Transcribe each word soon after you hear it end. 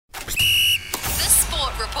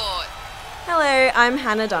Hello, I'm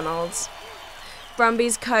Hannah Donald.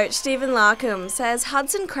 Brumbies coach Stephen Larkham says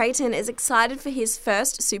Hudson Creighton is excited for his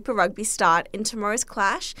first Super Rugby start in tomorrow's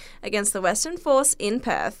clash against the Western Force in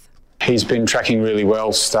Perth. He's been tracking really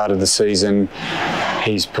well, started the season.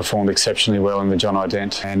 He's performed exceptionally well in the John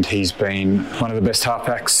Ident, and he's been one of the best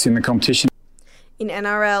halfbacks in the competition. In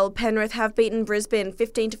NRL, Penrith have beaten Brisbane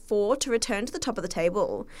 15-4 to return to the top of the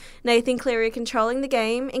table. Nathan Cleary controlling the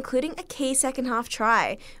game, including a key second-half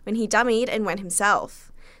try when he dummied and went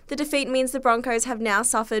himself. The defeat means the Broncos have now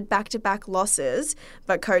suffered back-to-back losses,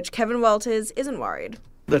 but coach Kevin Walters isn't worried.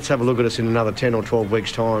 Let's have a look at us in another 10 or 12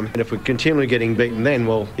 weeks' time. And if we're continually getting beaten then,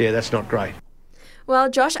 well, yeah, that's not great. Well,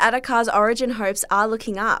 Josh Addocar's origin hopes are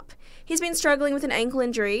looking up. He's been struggling with an ankle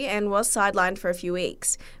injury and was sidelined for a few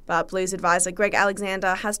weeks. But Blues advisor Greg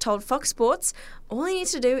Alexander has told Fox Sports all he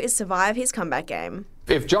needs to do is survive his comeback game.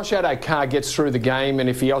 If Josh Addocar gets through the game and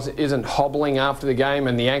if he isn't hobbling after the game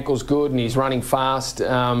and the ankle's good and he's running fast,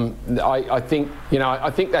 I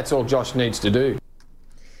think that's all Josh needs to do.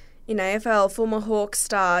 In AFL, former Hawks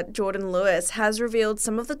star Jordan Lewis has revealed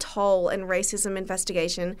some of the toll and racism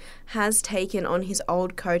investigation has taken on his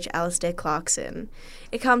old coach Alistair Clarkson.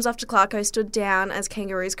 It comes after Clarko stood down as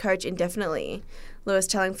Kangaroos coach indefinitely. Lewis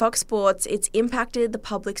telling Fox Sports it's impacted the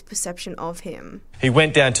public's perception of him. He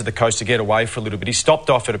went down to the coast to get away for a little bit. He stopped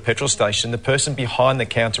off at a petrol station. The person behind the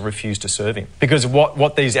counter refused to serve him because of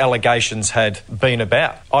what these allegations had been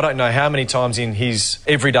about. I don't know how many times in his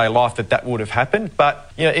everyday life that would have happened,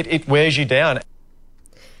 but it wears you down.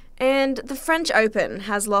 And the French Open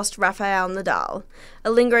has lost Rafael Nadal.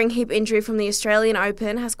 A lingering hip injury from the Australian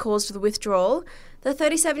Open has caused the withdrawal. The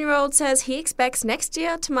 37-year-old says he expects next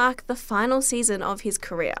year to mark the final season of his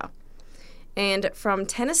career. And from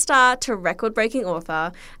tennis star to record-breaking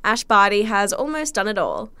author, Ash Barty has almost done it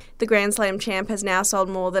all. The Grand Slam champ has now sold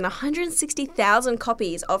more than 160,000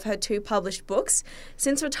 copies of her 2 published books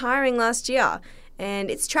since retiring last year,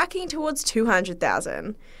 and it's tracking towards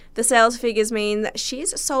 200,000. The sales figures mean that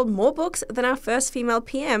she's sold more books than our first female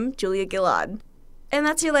PM, Julia Gillard. And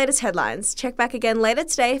that's your latest headlines. Check back again later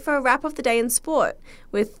today for a wrap of the day in sport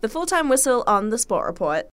with the full-time whistle on the Sport Report.